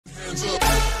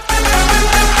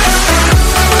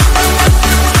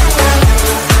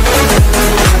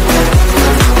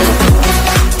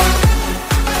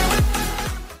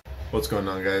going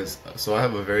on, guys? So I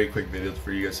have a very quick video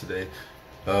for you guys today.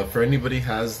 For anybody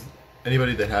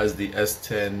that has the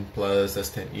S10 Plus,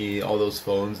 S10e, all those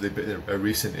phones, they've been a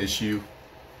recent issue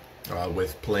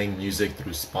with playing music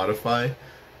through Spotify.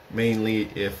 Mainly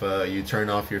if you turn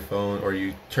off your phone or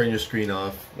you turn your screen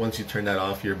off. Once you turn that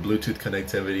off, your Bluetooth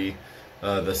connectivity,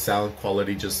 the sound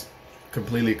quality just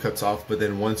completely cuts off. But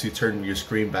then once you turn your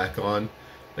screen back on,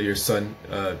 your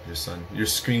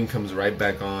screen comes right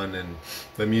back on and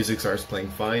the music starts playing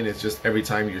fine. It's just every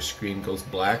time your screen goes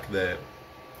black that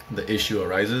the issue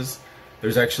arises.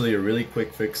 There's actually a really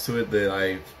quick fix to it that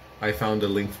I found a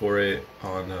link for it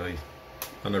on a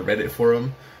Reddit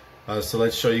forum. So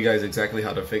let's show you guys exactly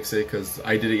how to fix it, because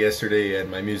I did it yesterday and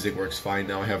my music works fine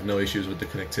now. I have no issues with the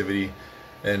connectivity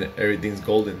and everything's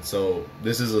golden. So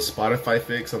this is a Spotify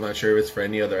fix. I'm not sure if it's for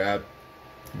any other app,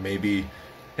 maybe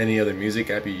any other music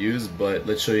app you use, but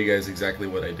let's show you guys exactly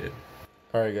what I did.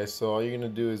 Alright guys, so all you're gonna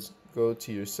do is go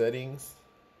to your settings.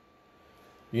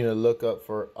 You're gonna look up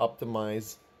for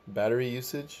optimize battery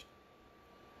usage,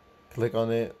 click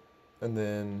on it, and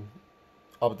then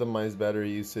optimize battery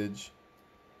usage.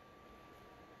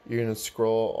 You're gonna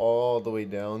scroll all the way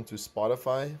down to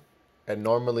Spotify, and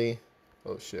normally,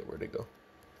 oh shit, where'd it go?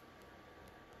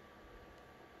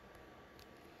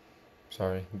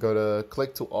 Sorry, go to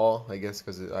click to all, I guess,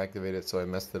 because it activated, so I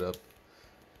messed it up.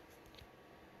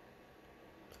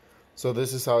 So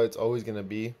this is how it's always going to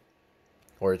be,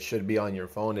 or it should be on your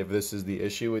phone. If this is the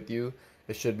issue with you,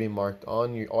 it should be marked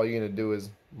on. All you're going to do is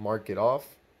mark it off,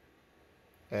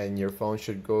 and your phone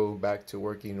should go back to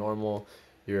working normal.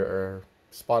 Your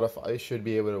Spotify should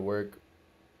be able to work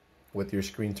with your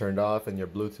screen turned off, and your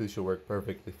Bluetooth should work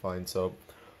perfectly fine. So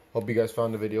hope you guys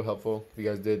found the video helpful. If you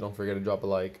guys did, don't forget to drop a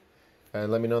like. And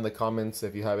let me know in the comments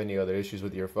if you have any other issues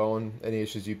with your phone, any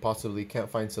issues you possibly can't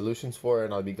find solutions for,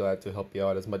 and I'll be glad to help you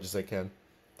out as much as I can.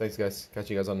 Thanks guys. Catch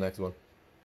you guys on the next one.